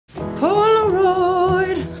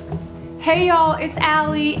Hey y'all, it's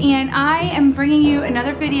Allie and I am bringing you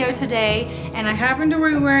another video today, and I happen to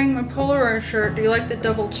be wearing my Polaroid shirt. Do you like the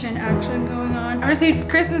double chin action going on? I received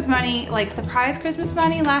Christmas money, like surprise Christmas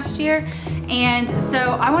money last year, and so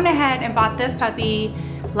I went ahead and bought this puppy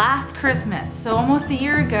last Christmas, so almost a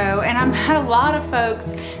year ago, and I've had a lot of folks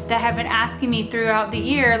that have been asking me throughout the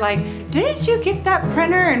year, like, didn't you get that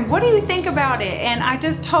printer and what do you think about it? And I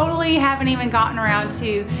just totally haven't even gotten around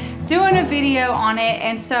to doing a video on it,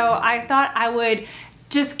 and so I thought I would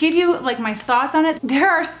just give you like my thoughts on it. There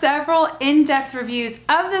are several in-depth reviews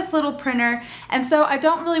of this little printer, and so I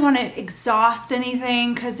don't really want to exhaust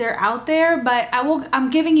anything because they're out there, but I'm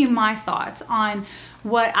giving you my thoughts on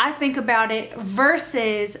what I think about it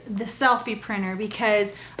versus the Selphy printer,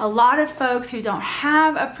 because a lot of folks who don't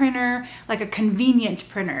have a printer, like a convenient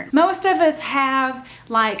printer, most of us have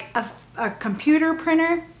like a computer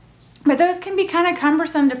printer, but those can be kind of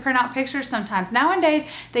cumbersome to print out pictures sometimes. Nowadays,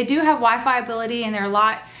 they do have Wi-Fi ability and they're a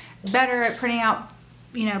lot better at printing out,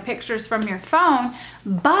 you know, pictures from your phone,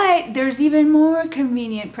 but there's even more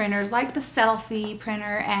convenient printers like the Selphy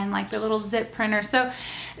printer and like the little zip printer. So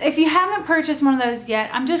if you haven't purchased one of those yet,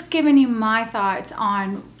 I'm just giving you my thoughts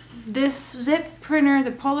on this zip printer,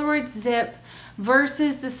 the Polaroid Zip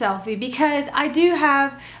versus the Selphy, because I do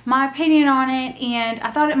have my opinion on it and I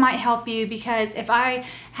thought it might help you, because if I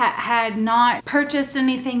had not purchased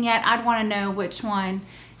anything yet, I'd want to know which one,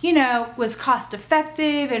 you know, was cost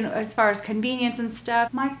effective and as far as convenience and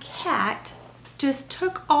stuff. My cat just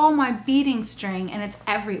took all my beading string and it's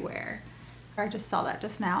everywhere. I just saw that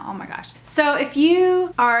just now. Oh my gosh. So if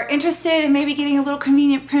you are interested in maybe getting a little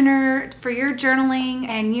convenient printer for your journaling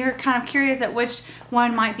and you're kind of curious at which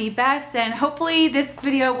one might be best, then hopefully this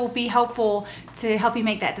video will be helpful to help you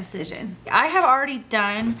make that decision. I have already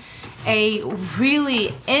done a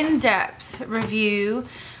really in-depth review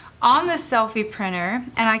on the Selphy printer,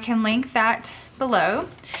 and I can link that below,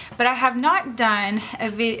 but I have not done a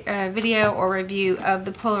video or review of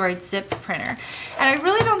the Polaroid Zip printer, and I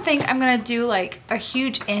really don't think I'm gonna do like a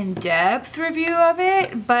huge in-depth review of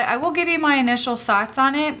it, but I will give you my initial thoughts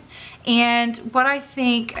on it and what I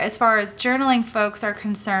think as far as journaling folks are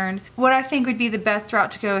concerned, what I think would be the best route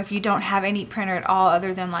to go if you don't have any printer at all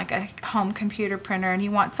other than like a home computer printer and you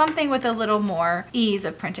want something with a little more ease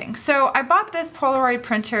of printing. So I bought this Polaroid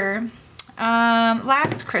printer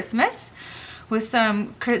last Christmas with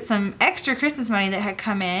some extra Christmas money that had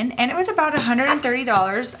come in, and it was about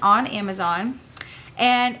 $130 on Amazon,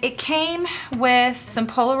 and it came with some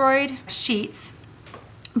Polaroid sheets.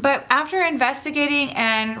 But after investigating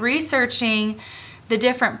and researching the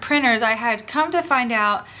different printers, I had come to find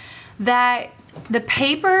out that the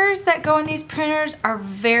papers that go in these printers are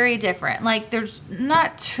very different. Like, there's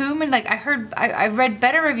not too many, like I read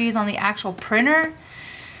better reviews on the actual printer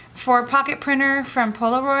for a pocket printer from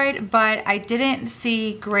Polaroid, but I didn't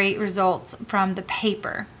see great results from the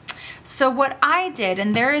paper. So what I did,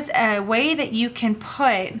 and there is a way that you can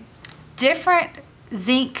put different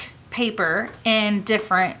Zinc paper in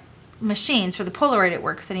different machines. For the Polaroid it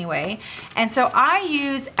works anyway, and so I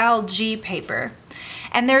use LG paper,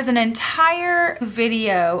 and there's an entire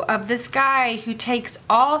video of this guy who takes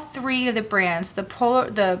all three of the brands, the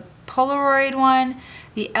Polaroid one,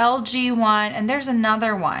 the LG one, and there's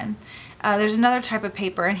another one. There's another type of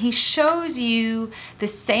paper, and he shows you the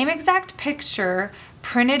same exact picture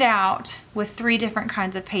printed out with three different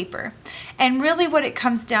kinds of paper. And really what it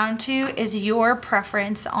comes down to is your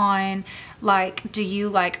preference on, like, do you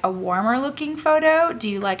like a warmer looking photo? Do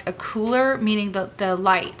you like a cooler, meaning the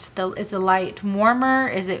light? Is the light warmer?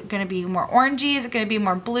 Is it going to be more orangey? Is it going to be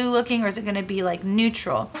more blue looking? Or is it going to be like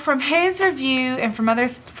neutral? From his review and from other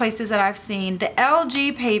places that I've seen, the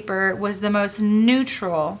LG paper was the most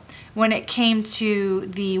neutral when it came to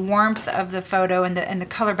the warmth of the photo and the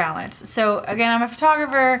color balance. So again, I'm a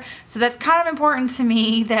photographer, so that's kind of important to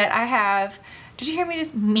me that I have, did you hear me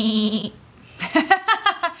just me?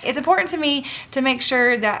 It's important to me to make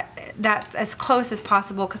sure that that's as close as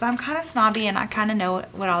possible, because I'm kind of snobby and I kind of know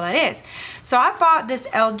what all that is. So I bought this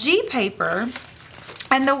LG paper,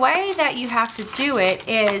 and the way that you have to do it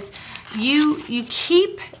is you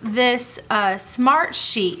keep this smart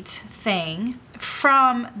sheet thing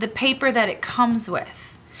from the paper that it comes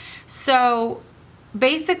with. So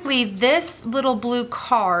basically this little blue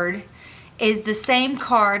card is the same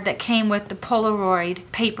card that came with the Polaroid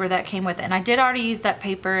paper that came with it. And I did already use that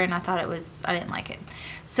paper and I thought I didn't like it.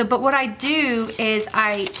 So, but what I do is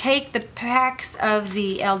I take the packs of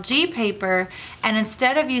the LG paper, and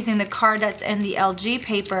instead of using the card that's in the LG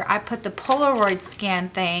paper, I put the Polaroid scan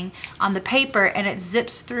thing on the paper, and it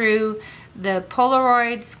zips through the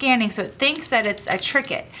Polaroid scanning, so it thinks that it's a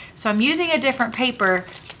Cricut. So I'm using a different paper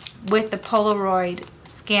with the Polaroid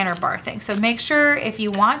scanner bar thing. So make sure if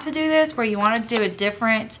you want to do this, where you want to do a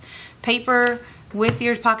different paper with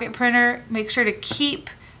your pocket printer, make sure to keep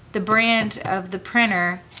the brand of the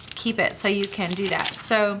printer, keep it so you can do that.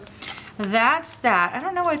 So that's that. I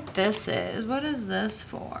don't know what this is. What is this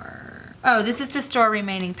for? Oh, this is to store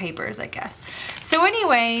remaining papers, I guess. So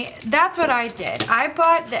anyway, that's what I did. I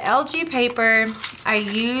bought the LG paper.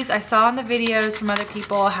 I saw in the videos from other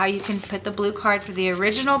people how you can put the blue card for the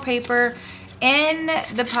original paper in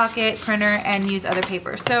the pocket printer and use other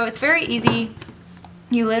paper. So it's very easy.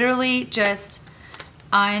 You literally just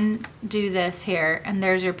undo this here and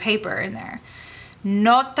there's your paper in there.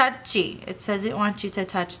 No touchy. It says it wants you to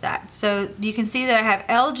touch that. So you can see that I have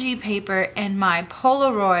LG paper and my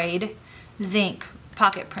Polaroid Zinc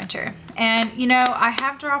pocket printer. And you know, I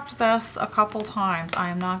have dropped this a couple times, I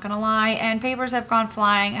am not gonna lie, and papers have gone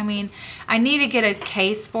flying. I mean, I need to get a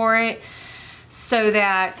case for it so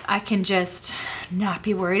that I can just not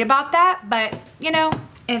be worried about that, but you know,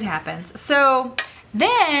 it happens. So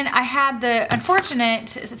then I had the unfortunate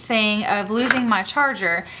thing of losing my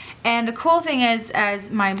charger. And the cool thing is, as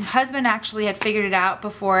my husband actually had figured it out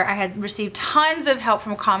before, I had received tons of help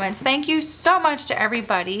from comments. Thank you so much to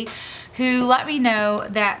everybody who let me know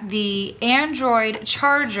that the Android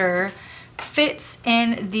charger fits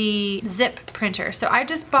in the Zip printer. So I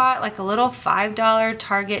just bought like a little $5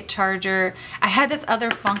 Target charger. I had this other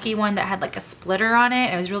funky one that had like a splitter on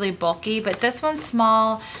it. It was really bulky, but this one's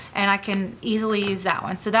small and I can easily use that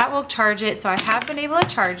one. So that will charge it. So I have been able to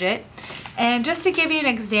charge it. And just to give you an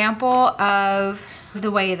example of the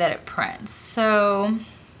way that it prints. So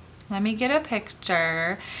let me get a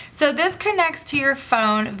picture. So this connects to your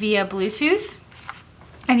phone via Bluetooth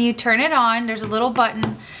and you turn it on. There's a little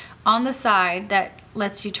button on the side that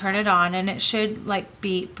lets you turn it on, and it should like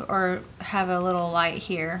beep or have a little light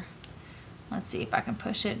here. Let's see if I can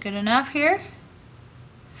push it good enough here.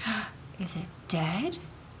 Is it dead?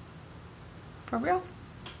 For real?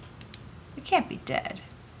 It can't be dead.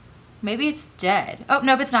 Maybe it's dead. Oh,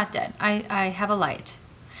 no, but it's not dead. I have a light.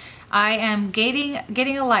 I am getting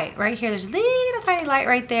a light right here. There's a little tiny light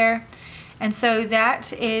right there. And so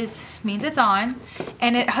that means it's on,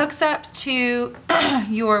 and it hooks up to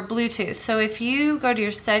your Bluetooth. So if you go to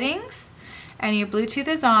your settings and your Bluetooth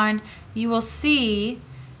is on, you will see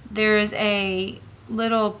there is a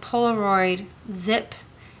little Polaroid Zip,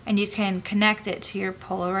 and you can connect it to your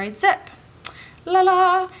Polaroid Zip. La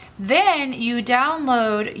la. Then you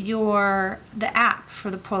download the app for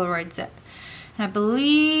the Polaroid Zip. And I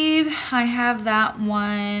believe I have that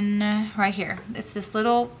one right here. It's this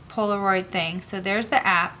little Polaroid thing. So there's the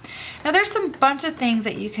app. Now there's some bunch of things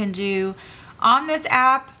that you can do on this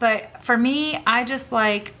app, but for me, I just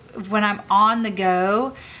like when I'm on the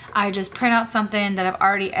go, I just print out something that I've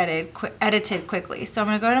already edited quickly. So I'm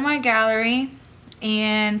gonna go to my gallery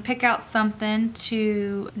and pick out something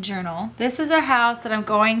to journal. This is a house that I'm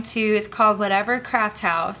going to. It's called Whatever Craft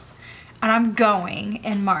House. And I'm going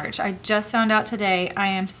in March. I just found out today. I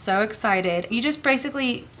am so excited. You just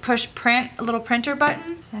basically push print, a little printer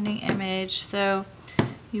button, sending image. So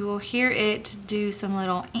you will hear it do some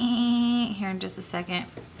little here in just a second.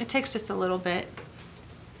 It takes just a little bit.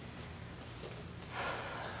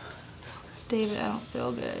 David, I don't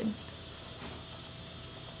feel good.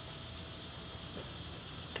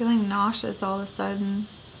 Feeling nauseous all of a sudden.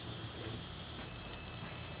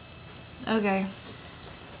 Okay.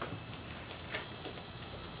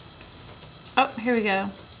 Oh, here we go.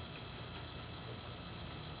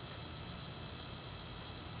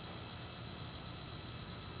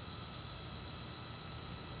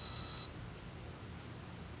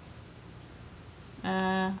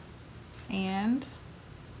 And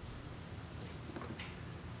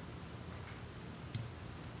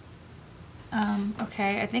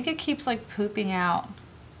okay, I think it keeps like pooping out.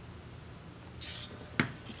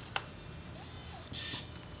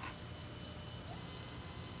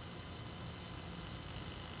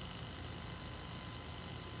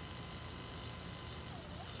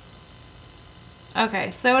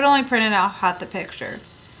 Okay, so it only printed out half the picture.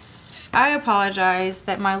 I apologize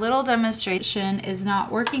that my little demonstration is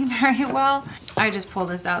not working very well. I just pulled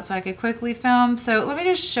this out so I could quickly film. So let me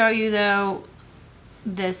just show you though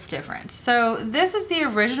this difference. So this is the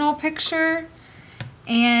original picture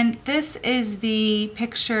and this is the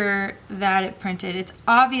picture that it printed. It's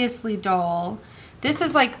obviously dull. This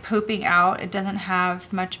is like pooping out. It doesn't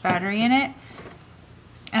have much battery in it.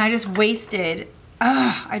 And I just wasted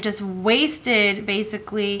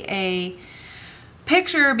basically a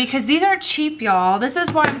picture because these aren't cheap, y'all. This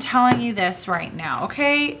is why I'm telling you this right now,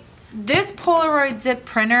 okay? This Polaroid Zip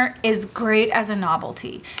printer is great as a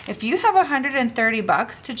novelty. If you have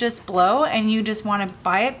 $130 to just blow and you just want to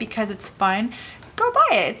buy it because it's fun, go buy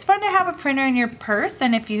it. It's fun to have a printer in your purse,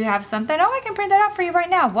 and if you have something, oh, I can print that out for you right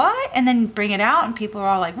now. What? And then bring it out and people are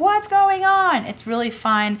all like, what's going on? It's really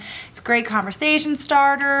fun. It's a great conversation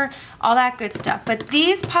starter, all that good stuff. But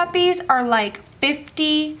these puppies are like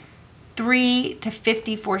 53 to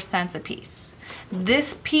 54 cents a piece.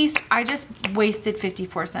 This piece, I just wasted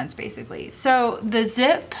 54 cents basically. So the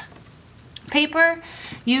zip paper,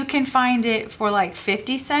 you can find it for like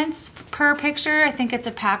 50 cents per picture. I think it's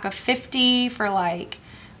a pack of 50 for like,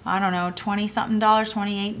 I don't know, 20 something dollars,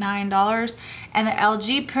 $28, $9. And the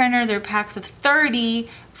LG printer, they're packs of 30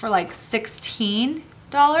 for like $16.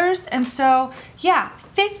 And so yeah,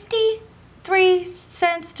 53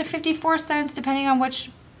 cents to 54 cents, depending on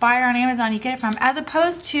which buyer on Amazon you get it from, as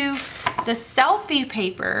opposed to the Selphy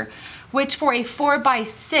paper, which for a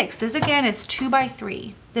 4x6, this again is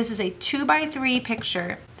 2x3. This is a 2x3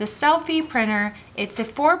 picture. The Selphy printer, it's a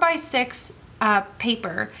 4x6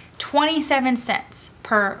 paper, 27 cents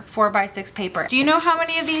per 4x6 paper. Do you know how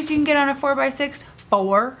many of these you can get on a 4x6?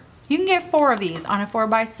 4. You can get 4 of these on a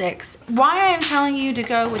 4x6. Why I am telling you to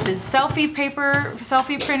go with the Selphy paper,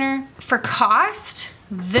 Selphy printer, for cost,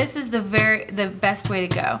 this is the best way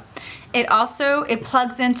to go. It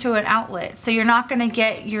plugs into an outlet, so you're not gonna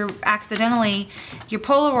get your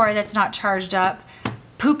Polaroid that's not charged up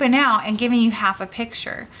pooping out and giving you half a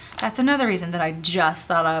picture. That's another reason that I just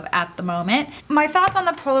thought of at the moment. My thoughts on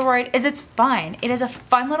the Polaroid is it's fun. It is a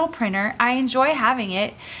fun little printer. I enjoy having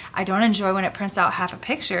it. I don't enjoy when it prints out half a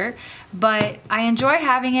picture, but I enjoy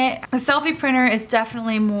having it. The Selphy printer is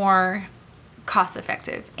definitely more cost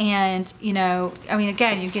effective, and you know, I mean,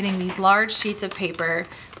 again, you're getting these large sheets of paper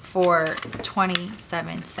for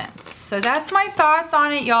 27 cents. So that's my thoughts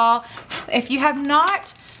on it, y'all. If you have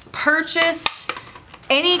not purchased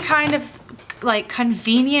any kind of like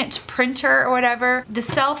convenient printer or whatever, the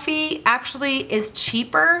Selphy actually is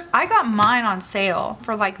cheaper. I got mine on sale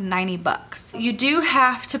for like 90 bucks. You do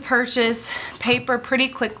have to purchase paper pretty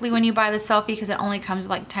quickly when you buy the Selphy because it only comes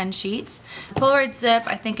with like 10 sheets. Polaroid Zip,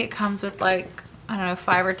 I think it comes with like, I don't know,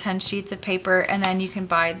 5 or 10 sheets of paper, and then you can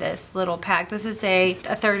buy this little pack. This is a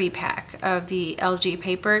 30 pack of the LG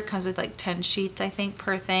paper. It comes with like 10 sheets, I think,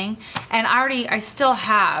 per thing. And I still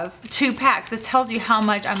have 2 packs. This tells you how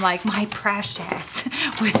much I'm like, my precious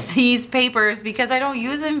with these papers, because I don't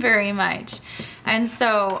use them very much. And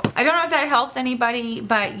so I don't know if that helps anybody,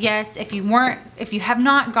 but yes, if you have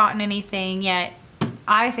not gotten anything yet,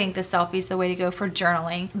 I think the Selphy is the way to go for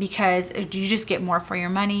journaling, because you just get more for your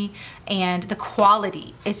money, and the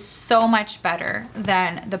quality is so much better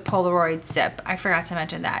than the Polaroid Zip. I forgot to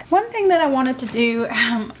mention that. One thing that I wanted to do,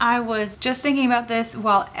 I was just thinking about this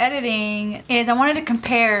while editing, is I wanted to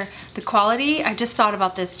compare the quality. I just thought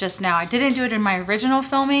about this just now. I didn't do it in my original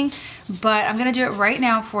filming, but I'm gonna do it right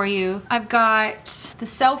now for you. I've got the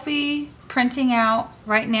Selphy printing out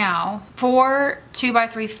right now 4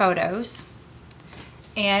 2x3 photos.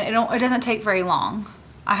 And it doesn't take very long.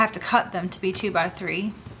 I have to cut them to be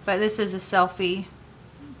 2x3, but this is a Selphy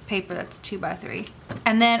paper that's 2x3.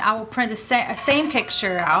 And then I will print the same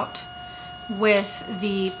picture out with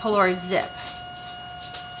the Polaroid Zip.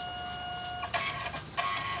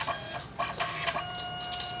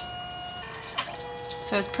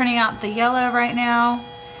 So it's printing out the yellow right now.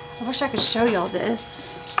 I wish I could show y'all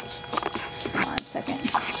this. Hold on a second.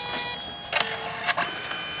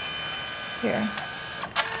 Here.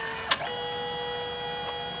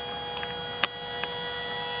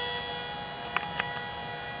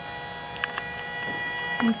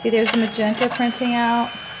 You see there's the magenta printing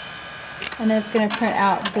out, and then it's going to print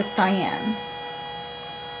out the cyan.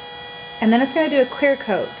 And then it's going to do a clear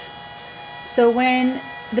coat. So when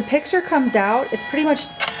the picture comes out, it's pretty much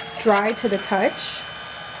dry to the touch,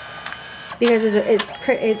 because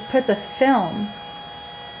it puts a film.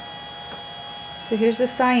 So here's the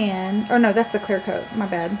cyan. Oh no, that's the clear coat. My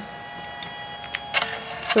bad.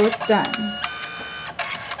 So it's done.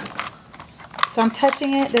 So I'm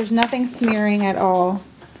touching it. There's nothing smearing at all.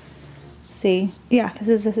 See? Yeah,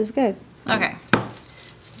 this is good. Okay.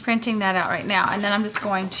 Printing that out right now, and then I'm just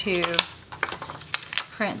going to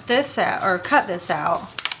print this out, or cut this out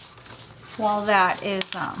while that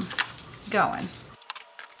is going.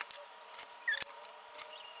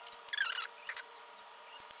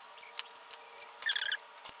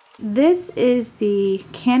 This is the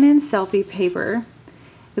Canon Selphy paper.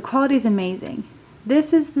 The quality is amazing.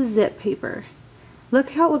 This is the zip paper. Look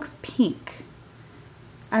how it looks pink.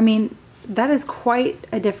 I mean, that is quite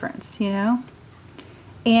a difference, you know?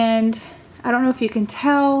 And I don't know if you can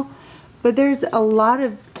tell, but there's a lot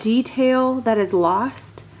of detail that is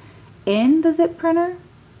lost in the zip printer.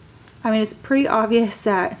 I mean, it's pretty obvious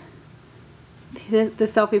that the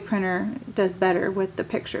Selphy printer does better with the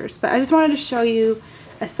pictures, but I just wanted to show you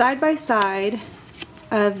a side-by-side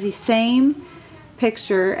of the same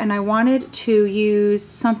picture, and I wanted to use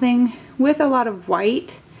something with a lot of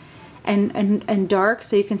white and dark,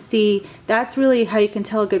 so you can see that's really how you can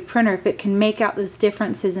tell a good printer, if it can make out those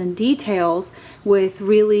differences in details with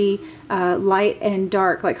really light and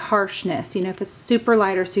dark, like harshness, you know, if it's super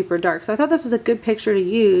light or super dark. So I thought this was a good picture to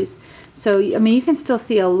use. So I mean, you can still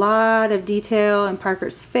see a lot of detail in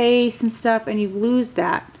Parker's face and stuff, and you lose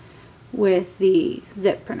that with the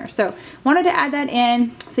zip printer. So wanted to add that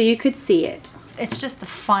in so you could see it. It's just the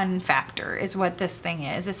fun factor is what this thing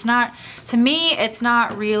is. It's not, to me, it's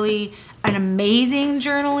not really an amazing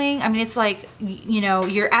journaling. I mean, it's like, you know,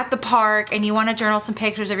 you're at the park and you want to journal some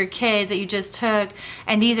pictures of your kids that you just took,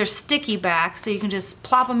 and these are sticky back, so you can just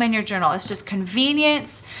plop them in your journal. It's just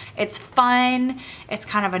convenience, it's fun, it's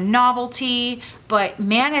kind of a novelty, but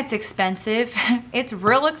man, it's expensive. It's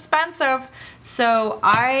real expensive. So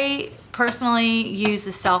I personally use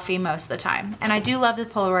the Selphy most of the time, and I do love the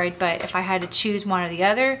Polaroid, but if I had to choose one or the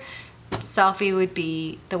other, Selphy would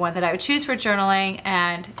be the one that I would choose for journaling.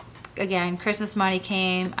 And again, Christmas money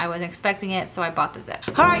came, I wasn't expecting it, so I bought the Zip.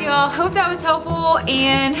 All right, y'all, hope that was helpful,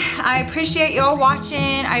 and I appreciate y'all watching.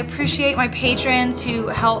 I appreciate my patrons who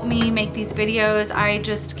help me make these videos. I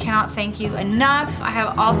just cannot thank you enough. I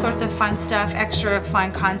have all sorts of fun stuff, extra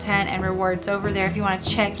fun content and rewards over there if you want to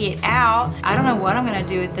check it out. I don't know what I'm gonna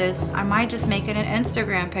do with this. I might just make it an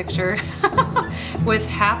Instagram picture with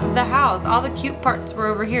half of the house. All the cute parts were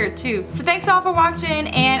over here too. So thanks all for watching,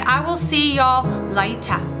 and I will see y'all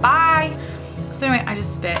later. Bye. So anyway, I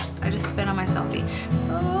just spit on my Selfie.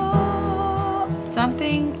 Oh,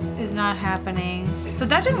 something is not happening. So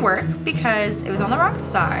that didn't work because it was on the wrong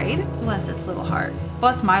side. Bless its little heart.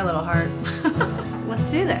 Bless my little heart. Let's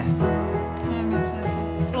do this.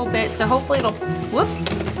 A little bit, so hopefully it'll, whoops.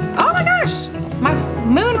 Oh my gosh, my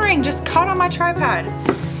moon ring just caught on my tripod.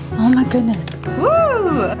 Oh my goodness.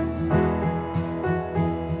 Woo!